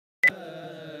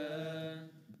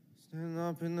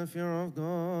up in the fear of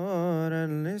God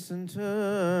and listen to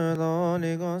the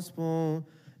Holy Gospel.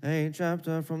 A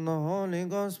chapter from the Holy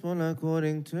Gospel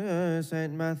according to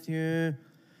St. Matthew.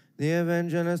 The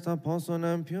evangelist, apostle,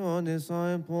 and pure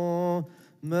disciple,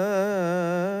 may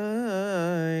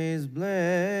his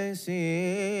blessing.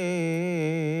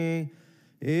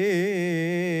 Be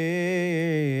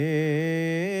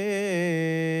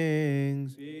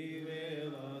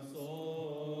with us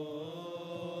all.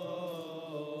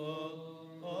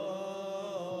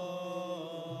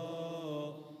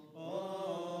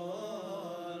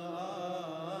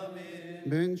 Amen.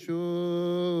 Ben Shoy,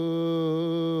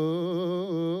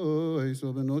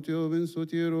 so benotio ben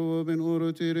sotiro ben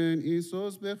orotiren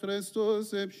Isos be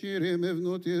Christos ebshirim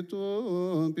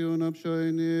evnotieton pion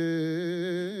apshaine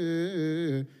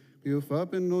pio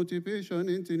fapen noti peshan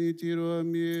intinitiro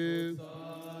amie.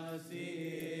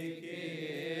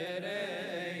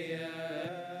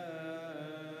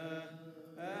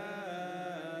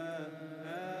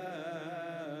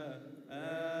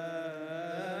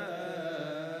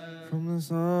 From the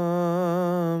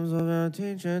Psalms of our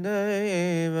teacher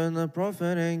David, the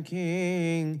prophet and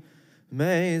king,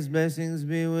 may his blessings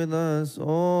be with us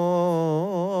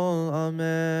all.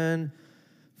 Amen.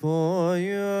 For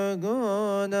you,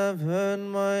 God, have heard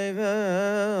my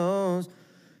vows.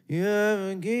 You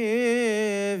have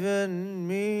given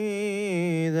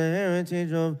me the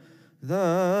heritage of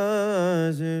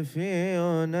those who fear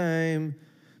your name.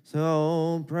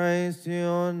 So praise to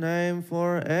your name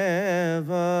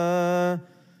forever,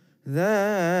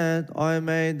 that I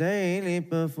may daily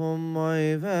perform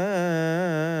my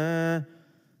vows.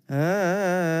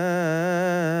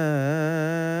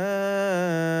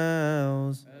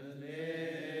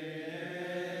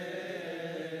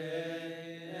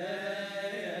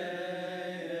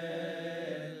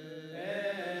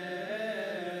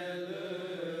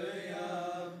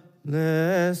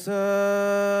 Blessed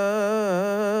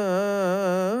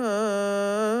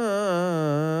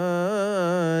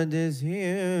is he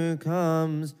who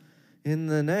comes in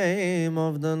the name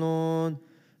of the Lord,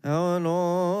 our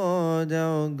Lord,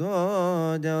 our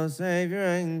God, our Savior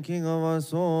and King of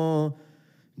us all,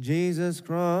 Jesus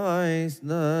Christ,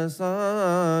 the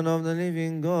Son of the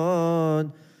living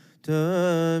God, to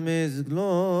whom is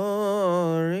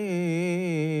glory.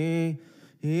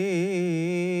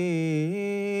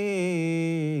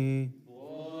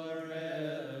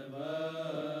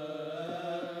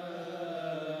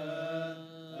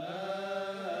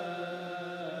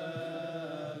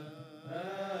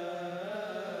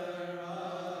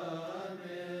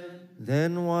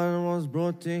 Then one was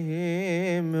brought to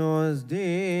him who was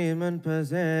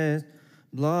demon-possessed,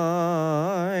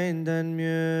 blind and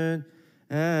mute,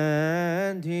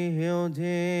 and he healed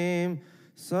him,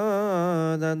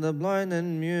 so that the blind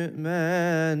and mute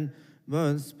man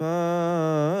both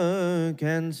spoke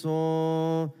and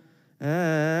saw.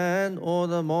 And all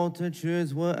the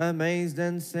multitudes were amazed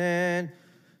and said,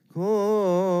 "Could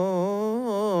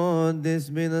this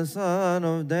be the Son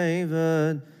of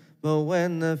David?" But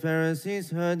when the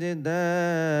Pharisees heard it,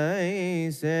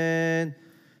 they said,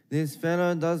 "This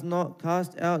fellow does not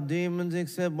cast out demons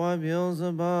except by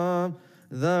Beelzebub,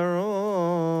 the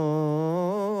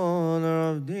ruler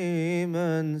of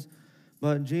demons."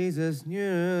 But Jesus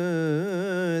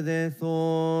knew their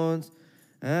thoughts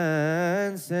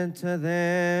and said to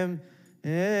them,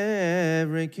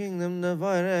 "Every kingdom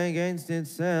divided against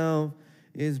itself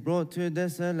is brought to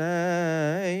desolation,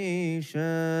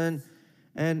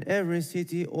 and every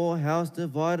city or house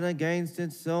divided against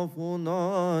itself will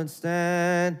not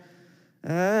stand.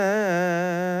 And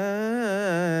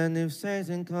if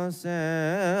Satan casts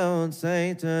out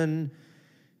Satan,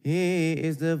 he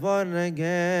is divided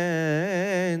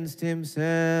against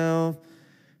himself.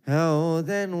 How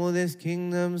then will his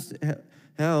kingdom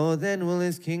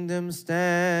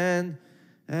stand?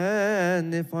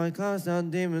 And if I cast out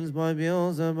demons by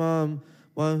Beelzebub,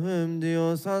 by whom do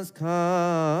your sons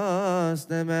cast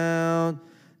them out?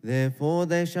 Therefore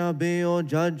they shall be your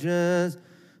judges.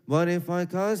 But if I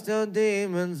cast out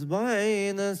demons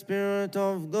by the Spirit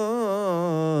of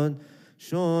God,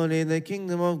 surely the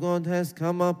kingdom of God has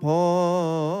come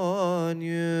upon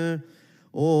you.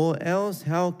 Or else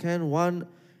how can one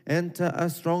enter a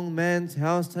strong man's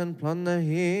house and plunder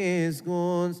his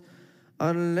goods,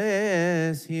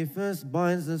 unless he first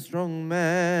binds the strong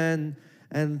man,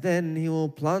 and then he will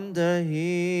plunder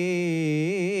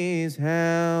his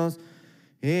house?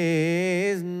 He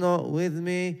is not with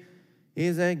me, he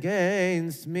is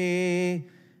against me,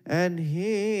 and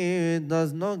he who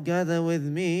does not gather with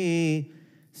me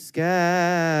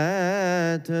scatters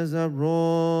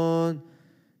abroad.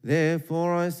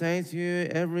 Therefore I say to you,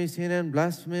 every sin and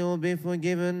blasphemy will be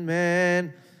forgiven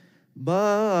man,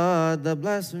 but the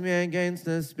blasphemy against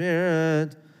the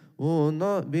Spirit will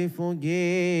not be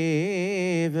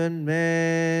forgiven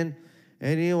man.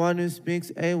 Anyone who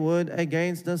speaks a word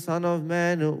against the Son of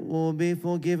Man will be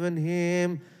forgiven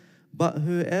him, but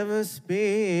whoever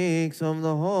speaks of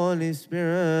the Holy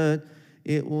Spirit,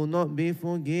 it will not be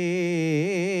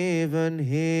forgiven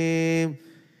him,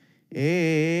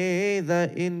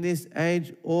 either in this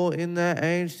age or in the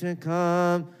age to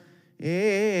come.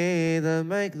 Either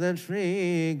make the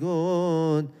tree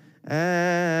good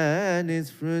and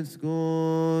its fruits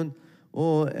good,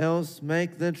 or else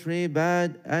make the tree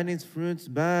bad and its fruits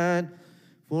bad.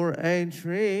 For a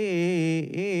tree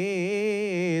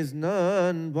is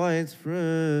known by its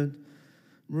fruit.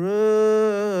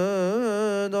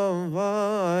 Brood of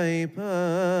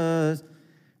vipers,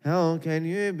 how can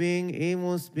you, being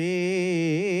evil,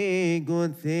 speak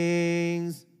good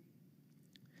things?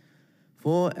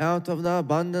 For out of the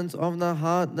abundance of the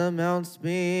heart the mouth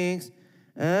speaks.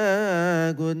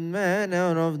 A good man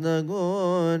out of the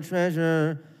good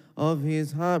treasure of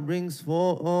his heart brings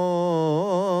forth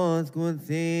good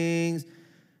things,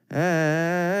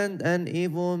 and an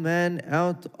evil man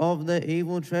out of the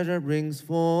evil treasure brings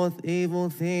forth evil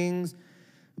things.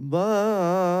 But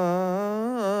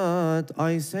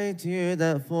I say to you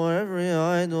that for every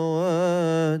idle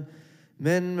word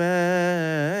men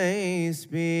may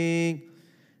speak,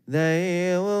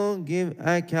 they will give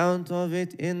account of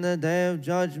it in the day of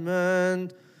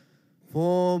judgment.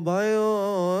 For by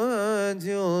your words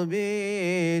you'll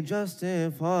be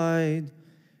justified,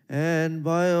 and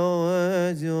by your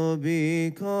words you'll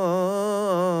be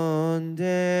condemned.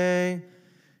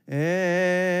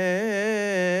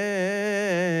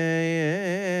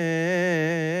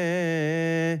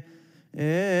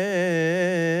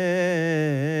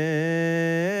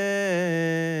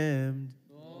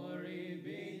 Glory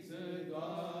be to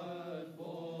God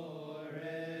forever.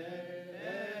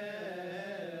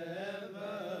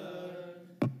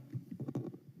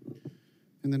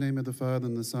 In the name of the Father,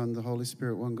 and the Son, and the Holy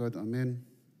Spirit, one God, Amen.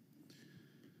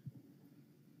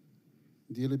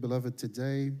 Dearly beloved,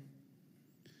 today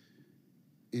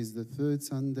is the third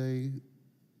Sunday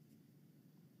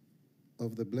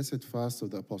of the blessed fast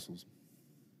of the Apostles.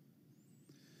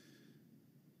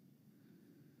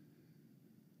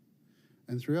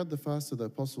 And throughout the fast of the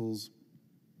Apostles,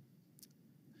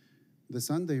 the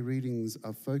Sunday readings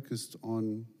are focused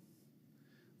on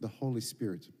the Holy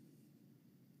Spirit.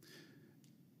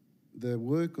 The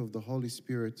work of the Holy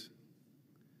Spirit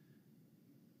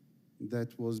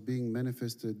that was being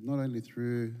manifested not only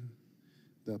through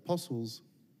the apostles,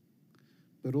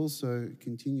 but also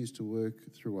continues to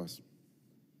work through us.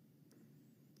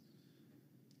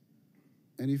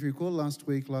 And if you recall last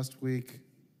week,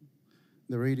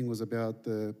 the reading was about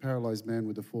the paralyzed man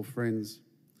with the 4 friends,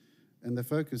 and the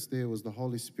focus there was the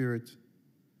Holy Spirit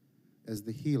as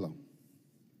the healer.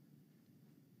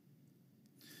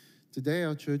 Today,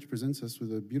 our church presents us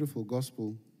with a beautiful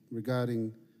gospel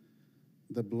regarding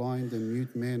the blind and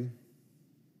mute man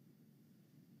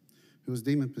who was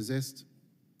demon-possessed,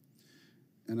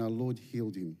 and our Lord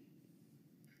healed him.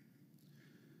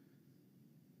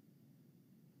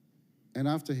 And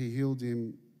after he healed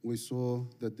him, we saw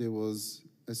that there was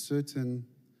a certain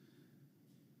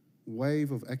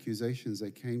wave of accusations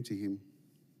that came to him,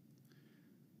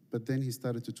 but then he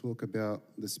started to talk about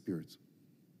the Spirit.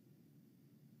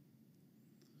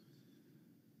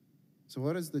 So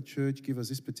what does the church give us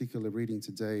this particular reading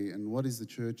today, and what is the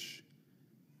church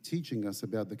teaching us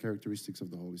about the characteristics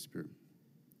of the Holy Spirit?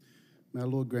 May our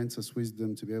Lord grant us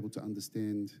wisdom to be able to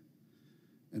understand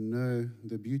and know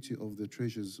the beauty of the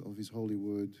treasures of His holy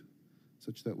word,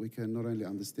 such that we can not only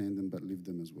understand them but live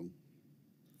them as well.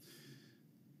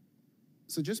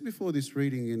 So just before this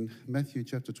reading in Matthew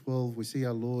chapter 12, we see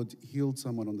our Lord healed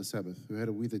someone on the Sabbath who had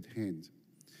a withered hand.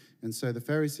 And so the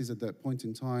Pharisees at that point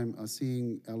in time are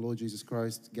seeing our Lord Jesus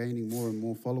Christ gaining more and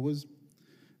more followers.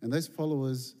 And those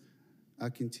followers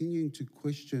are continuing to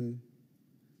question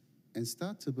and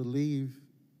start to believe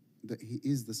that He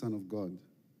is the Son of God,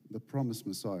 the promised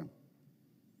Messiah.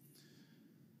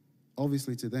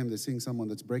 Obviously to them, they're seeing someone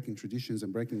that's breaking traditions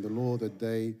and breaking the law that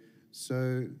they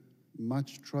so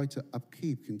much try to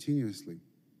upkeep continuously.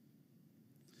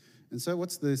 And so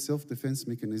what's the self-defense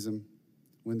mechanism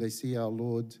when they see our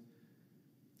Lord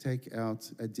take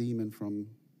out a demon from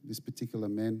this particular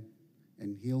man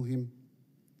and heal him?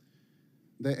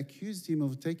 They accused him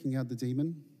of taking out the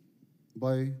demon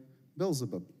by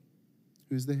Beelzebub,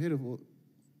 who's the head of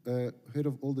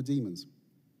all the demons.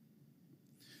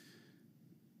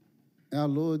 Our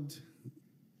Lord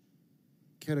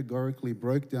categorically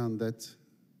broke down that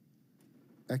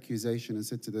accusation and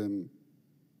said to them,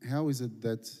 how is it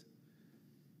that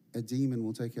a demon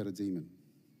will take out a demon?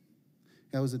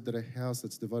 How is it that a house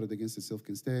that's divided against itself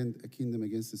can stand, a kingdom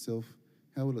against itself?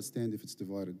 How will it stand if it's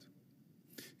divided?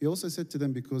 He also said to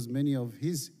them, because many of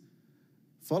his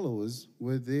followers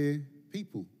were their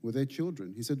people, were their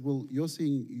children. He said, well, you're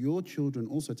seeing your children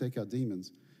also take out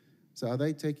demons. So are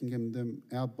they taking them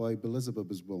out by Beelzebub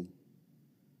as well?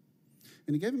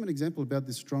 And he gave him an example about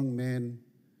this strong man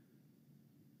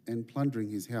and plundering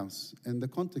his house. And the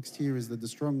context here is that the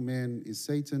strong man is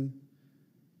Satan,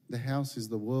 the house is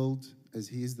the world, as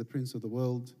he is the prince of the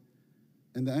world.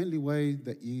 And the only way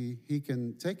that he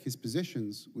can take his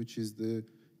possessions, which is the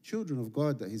children of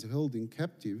God that he's held in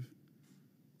captive,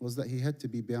 was that he had to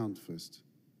be bound first.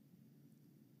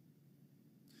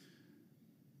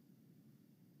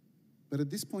 But at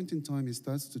this point in time, he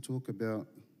starts to talk about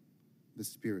the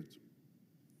Spirit,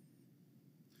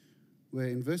 where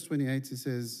in verse 28 he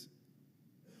says,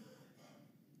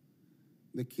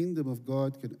 the kingdom of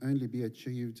God can only be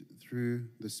achieved through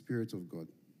the Spirit of God.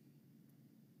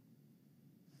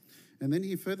 And then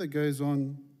he further goes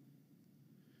on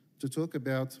to talk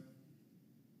about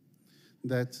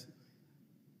that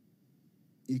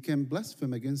you can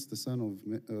blaspheme against the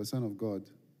Son of God,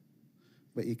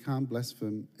 but you can't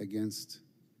blaspheme against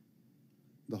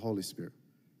the Holy Spirit.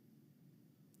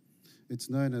 It's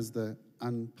known as the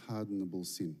unpardonable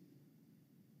sin.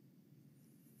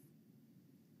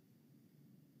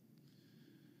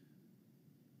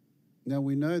 Now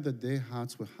we know that their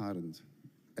hearts were hardened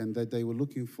and that they were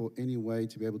looking for any way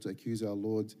to be able to accuse our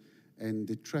Lord and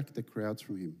detract the crowds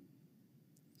from him.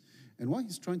 And while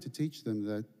he's trying to teach them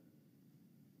that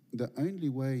the only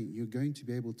way you're going to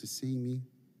be able to see me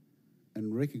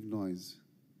and recognize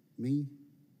me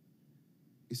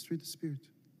is through the Spirit.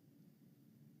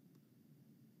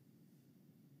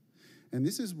 And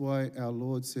this is why our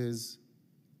Lord says,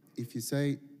 if you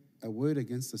say a word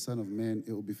against the Son of Man,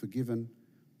 it will be forgiven,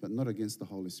 but not against the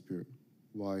Holy Spirit.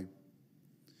 Why?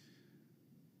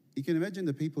 You can imagine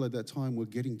the people at that time were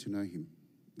getting to know him.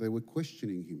 They were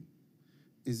questioning him.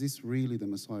 Is this really the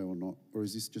Messiah or not? Or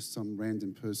is this just some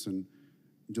random person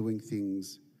doing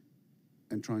things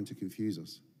and trying to confuse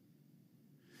us?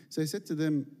 So he said to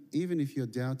them, even if you're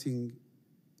doubting,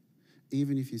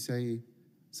 even if you say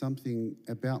something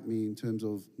about me in terms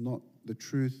of not the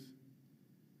truth,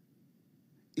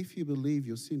 if you believe,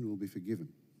 your sin will be forgiven.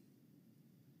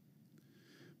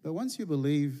 But once you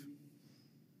believe,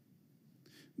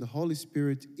 the Holy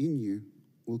Spirit in you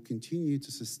will continue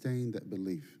to sustain that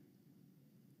belief,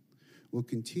 will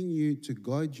continue to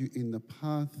guide you in the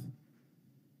path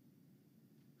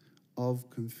of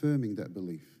confirming that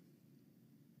belief.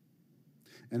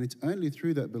 And it's only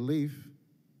through that belief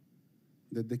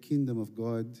that the kingdom of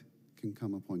God can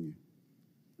come upon you,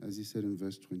 as he said in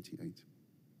verse 28.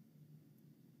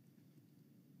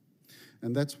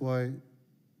 And that's why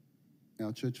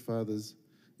our church fathers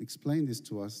explained this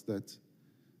to us, that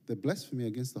the blasphemy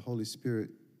against the Holy Spirit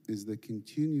is the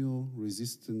continual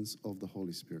resistance of the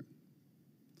Holy Spirit.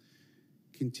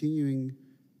 Continuing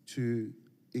to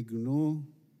ignore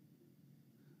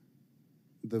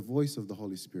the voice of the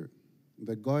Holy Spirit,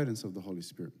 the guidance of the Holy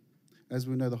Spirit. As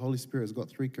we know, the Holy Spirit has got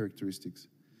three characteristics.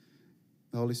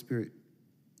 The Holy Spirit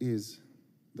is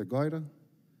the guider,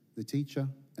 the teacher,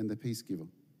 and the peace giver.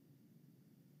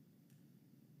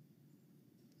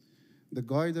 The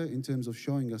guider in terms of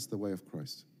showing us the way of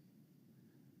Christ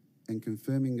and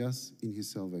confirming us in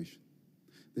his salvation.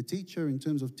 The teacher in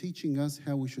terms of teaching us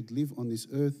how we should live on this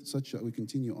earth such that we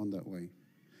continue on that way.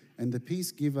 And the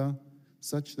peace giver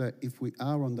such that if we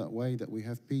are on that way, that we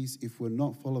have peace. If we're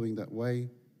not following that way,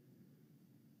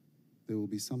 there will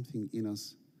be something in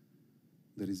us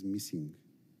that is missing.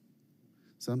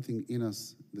 Something in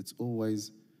us that's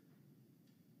always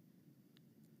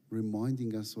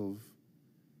reminding us of,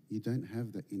 you don't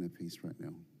have that inner peace right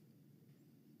now.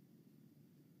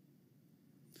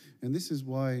 And this is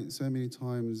why so many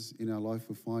times in our life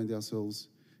we find ourselves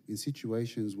in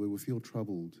situations where we feel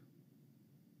troubled,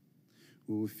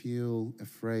 where we feel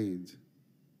afraid,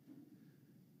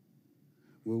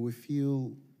 where we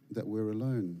feel that we're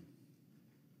alone,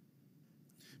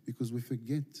 because we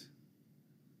forget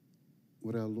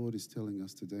what our Lord is telling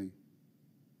us today.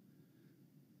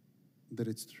 That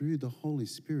it's through the Holy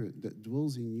Spirit that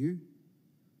dwells in you,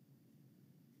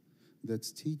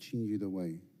 that's teaching you the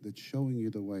way, that's showing you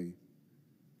the way,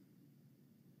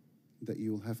 that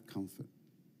you will have comfort.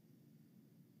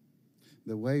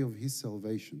 The way of his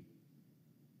salvation.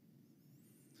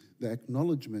 The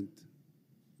acknowledgement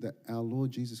that our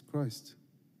Lord Jesus Christ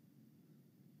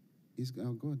is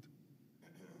our God.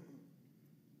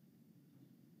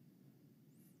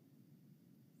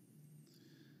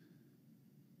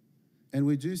 And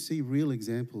we do see real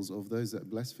examples of those that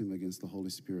blaspheme against the Holy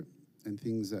Spirit and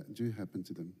things that do happen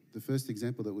to them. The first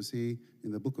example that we see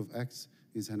in the book of Acts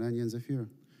is Hananiah and Sapphira,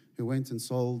 who went and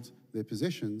sold their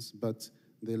possessions, but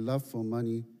their love for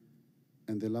money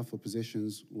and their love for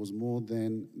possessions was more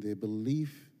than their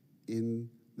belief in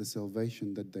the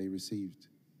salvation that they received.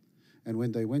 And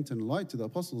when they went and lied to the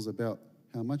apostles about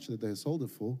how much that they had sold it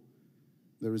for,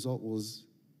 the result was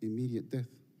immediate death.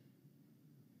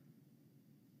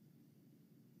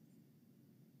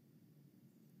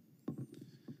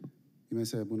 You may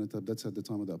say, Abuna Tab, that's at the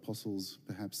time of the apostles.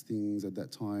 Perhaps things at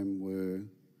that time were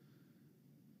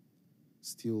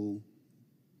still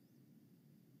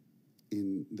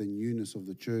in the newness of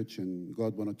the church and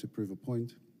God wanted to prove a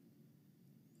point.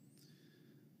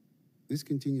 This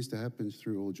continues to happen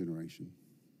through all generation.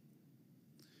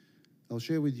 I'll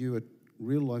share with you a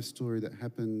real life story that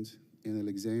happened in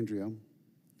Alexandria,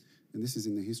 and this is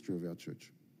in the history of our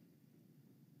church.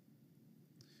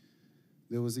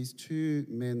 There was these two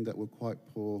men that were quite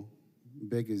poor,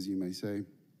 beggars you may say,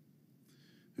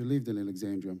 who lived in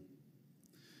Alexandria.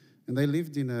 And they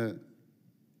lived in a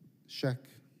shack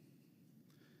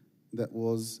that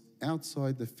was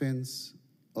outside the fence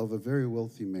of a very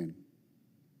wealthy man.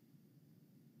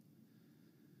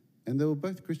 And they were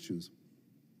both Christians.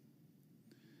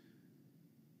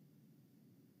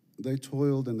 They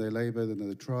toiled and they labored and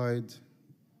they tried,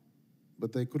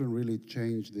 but they couldn't really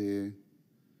change their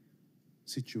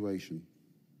situation.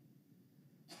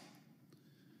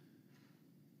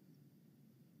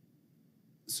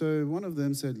 So one of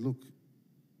them said, look,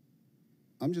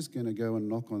 I'm just going to go and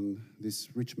knock on this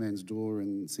rich man's door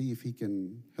and see if he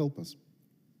can help us.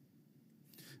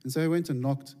 And so he went and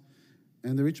knocked,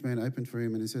 and the rich man opened for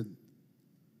him and he said,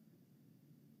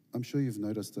 I'm sure you've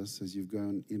noticed us as you've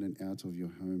gone in and out of your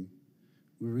home.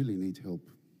 We really need help.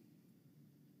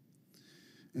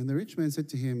 And the rich man said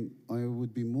to him, I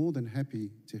would be more than happy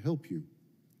to help you.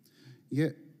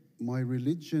 Yet my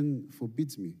religion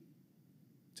forbids me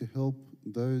to help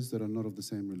those that are not of the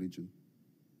same religion.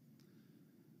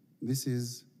 This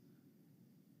is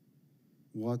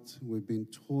what we've been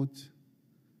taught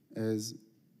as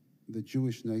the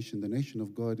Jewish nation. The nation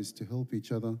of God is to help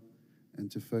each other and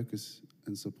to focus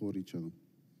and support each other.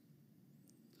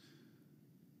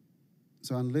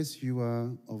 So unless you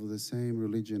are of the same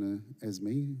religion as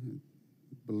me,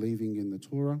 believing in the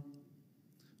Torah,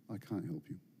 I can't help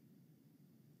you.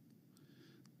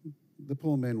 The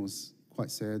poor man was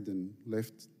quite sad and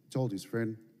left, told his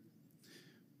friend.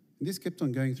 And this kept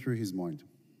on going through his mind.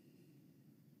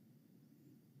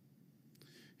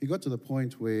 He got to the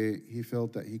point where he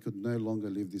felt that he could no longer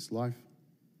live this life.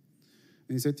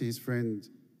 And he said to his friend,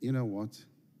 you know what?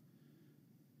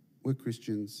 We're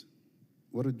Christians.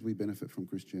 What did we benefit from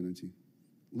Christianity?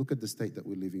 Look at the state that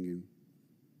we're living in.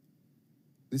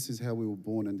 This is how we were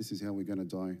born and this is how we're going to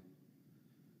die.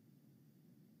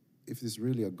 If there's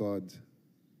really a God,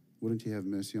 wouldn't he have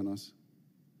mercy on us?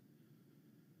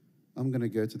 I'm going to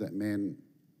go to that man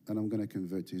and I'm going to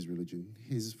convert to his religion.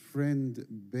 His friend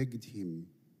begged him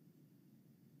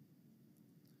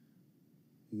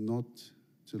not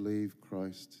to leave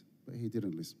Christ, but he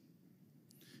didn't listen.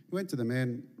 He went to the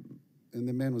man, and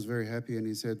the man was very happy, and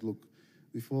he said, look,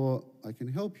 before I can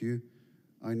help you,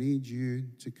 I need you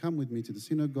to come with me to the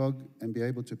synagogue and be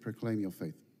able to proclaim your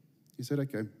faith. He said,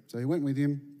 okay. So he went with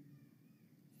him.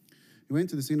 He went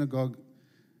to the synagogue,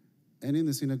 and in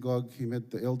the synagogue, he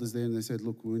met the elders there, and they said,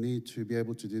 look, we need to be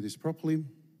able to do this properly.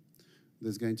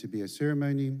 There's going to be a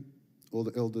ceremony. All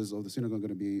the elders of the synagogue are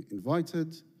going to be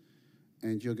invited,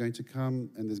 and you're going to come,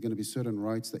 and there's going to be certain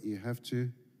rites that you have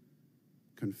to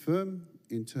confirm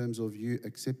in terms of you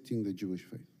accepting the Jewish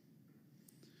faith.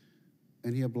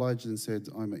 And he obliged and said,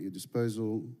 I'm at your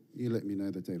disposal. You let me know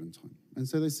the date and time. And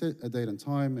so they set a date and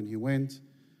time, and he went,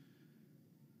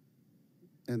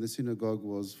 and the synagogue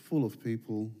was full of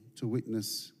people to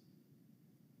witness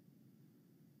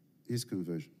his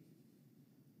conversion.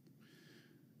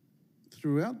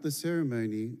 Throughout the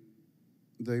ceremony,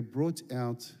 they brought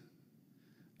out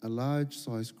a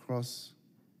large-sized cross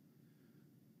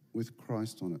with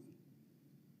Christ on it.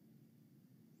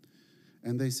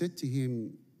 And they said to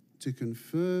him, to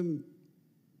confirm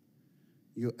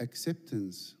your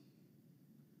acceptance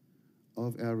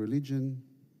of our religion,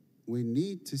 we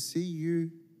need to see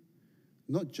you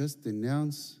not just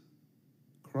denounce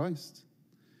Christ,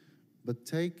 but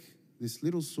take this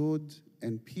little sword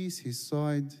and pierce his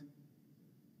side,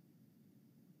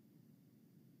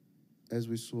 as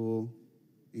we saw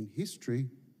in history,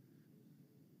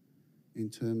 in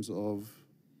terms of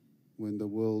when the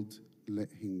world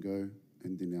let him go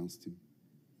and denounced him.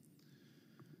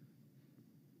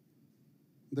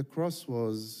 The cross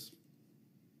was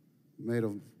made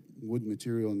of wood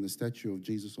material, and the statue of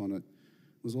Jesus on it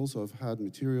was also of hard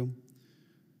material.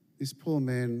 This poor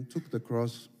man took the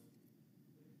cross,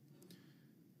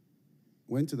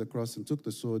 went to the cross and took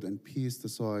the sword and pierced the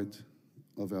side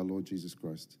of our Lord Jesus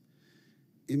Christ.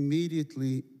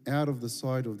 Immediately out of the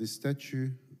side of this statue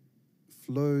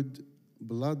flowed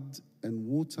blood and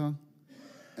water,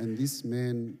 and this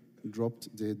man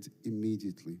dropped dead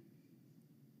immediately.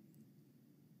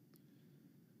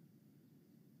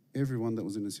 Everyone that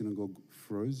was in the synagogue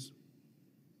froze.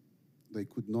 They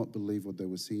could not believe what they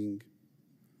were seeing.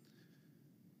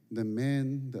 The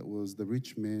man that was the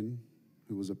rich man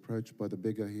who was approached by the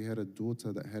beggar, he had a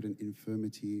daughter that had an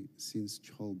infirmity since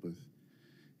childbirth.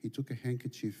 He took a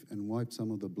handkerchief and wiped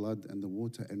some of the blood and the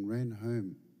water and ran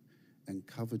home and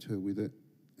covered her with it,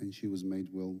 and she was made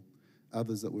well.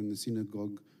 Others that were in the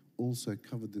synagogue also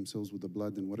covered themselves with the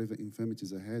blood, and whatever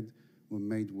infirmities they had were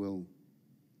made well.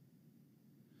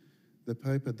 The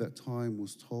Pope at that time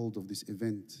was told of this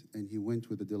event, and he went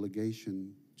with a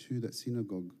delegation to that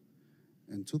synagogue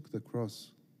and took the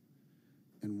cross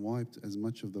and wiped as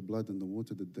much of the blood and the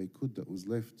water that they could that was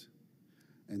left,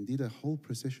 and did a whole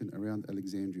procession around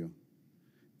Alexandria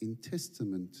in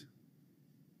testament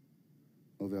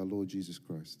of our Lord Jesus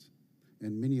Christ.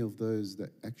 And many of those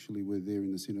that actually were there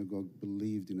in the synagogue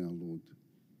believed in our Lord.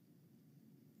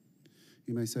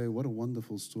 You may say, what a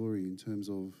wonderful story in terms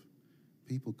of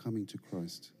people coming to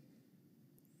Christ.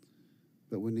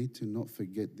 But we need to not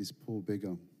forget this poor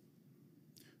beggar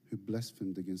who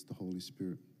blasphemed against the Holy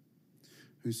Spirit,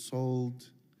 who sold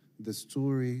the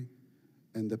story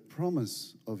and the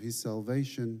promise of his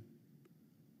salvation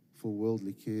for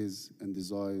worldly cares and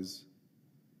desires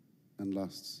and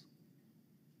lusts.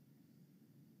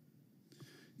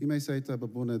 You may say,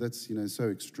 Tababuna, that's so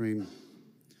extreme.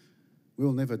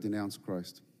 We'll never denounce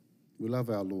Christ. We love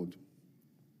our Lord.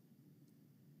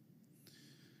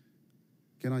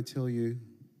 Can I tell you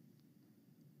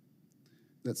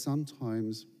that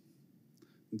sometimes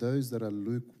those that are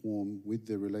lukewarm with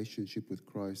their relationship with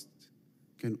Christ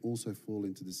can also fall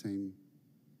into the same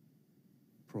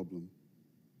problem?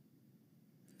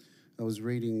 I was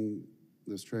reading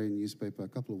the Australian newspaper a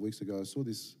couple of weeks ago. I saw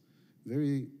this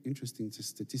very interesting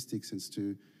statistics as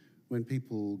to when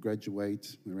people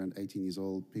graduate around 18 years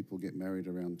old, people get married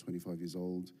around 25 years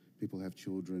old, people have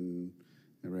children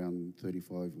around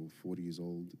 35 or 40 years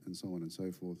old, and so on and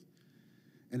so forth.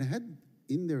 And it had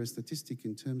in there a statistic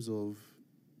in terms of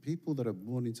people that are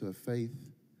born into a faith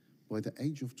by the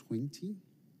age of 20,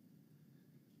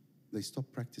 they stop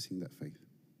practicing that faith.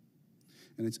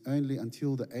 And it's only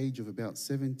until the age of about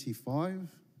 75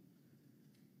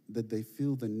 that they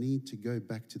feel the need to go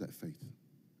back to that faith.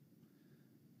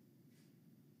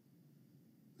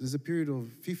 There's a period of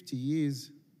 50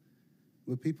 years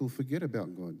where people forget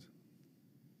about God,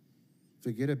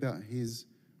 forget about His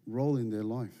role in their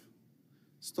life.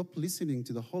 Stop listening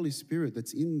to the Holy Spirit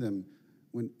that's in them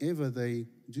whenever they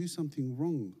do something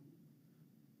wrong,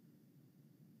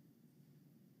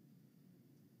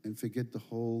 and forget the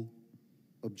whole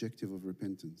objective of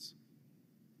repentance.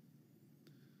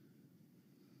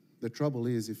 The trouble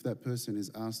is, if that person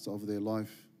is asked of their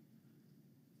life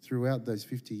throughout those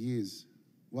 50 years,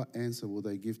 what answer will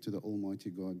they give to the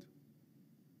Almighty God?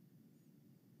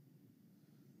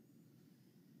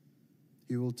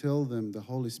 He will tell them the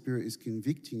Holy Spirit is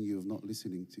convicting you of not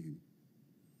listening to Him,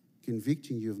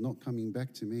 convicting you of not coming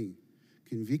back to me,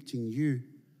 convicting you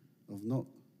of not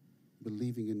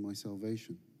believing in my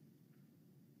salvation.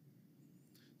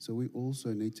 So we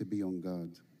also need to be on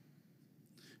guard.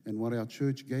 And what our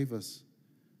church gave us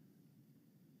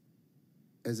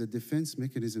as a defense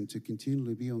mechanism to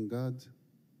continually be on guard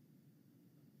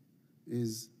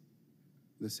is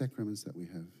the sacraments that we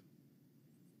have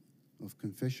of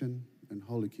confession and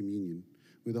Holy Communion,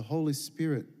 where the Holy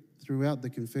Spirit throughout the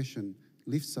confession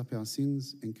lifts up our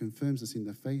sins and confirms us in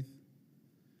the faith,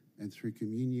 and through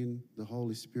communion the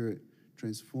Holy Spirit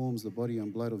transforms the body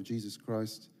and blood of Jesus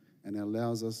Christ and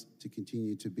allows us to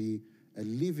continue to be a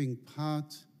living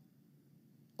part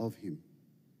of Him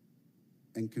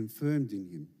and confirmed in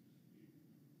Him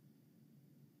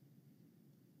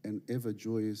and ever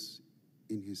joyous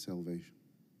in His salvation.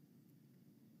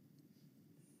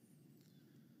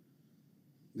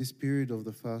 This period of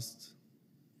the fast,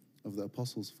 of the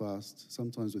Apostles' fast,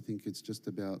 sometimes we think it's just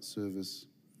about service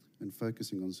and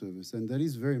focusing on service, and that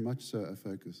is very much so a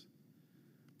focus.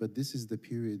 But this is the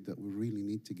period that we really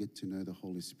need to get to know the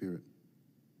Holy Spirit,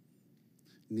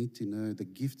 need to know the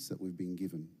gifts that we've been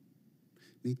given,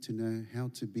 need to know how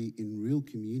to be in real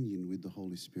communion with the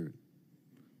Holy Spirit,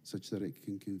 such that it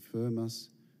can confirm us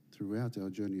throughout our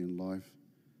journey in life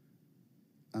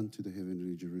unto the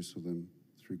heavenly Jerusalem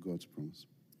through God's promise.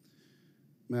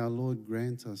 May our Lord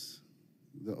grant us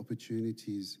the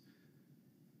opportunities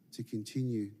to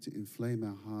continue to inflame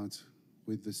our hearts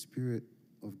with the Spirit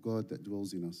of God that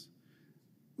dwells in us,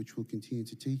 which will continue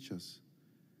to teach us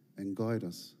and guide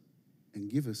us and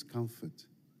give us comfort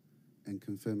and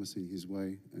confirm us in his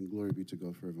way. And glory be to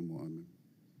God forevermore. Amen.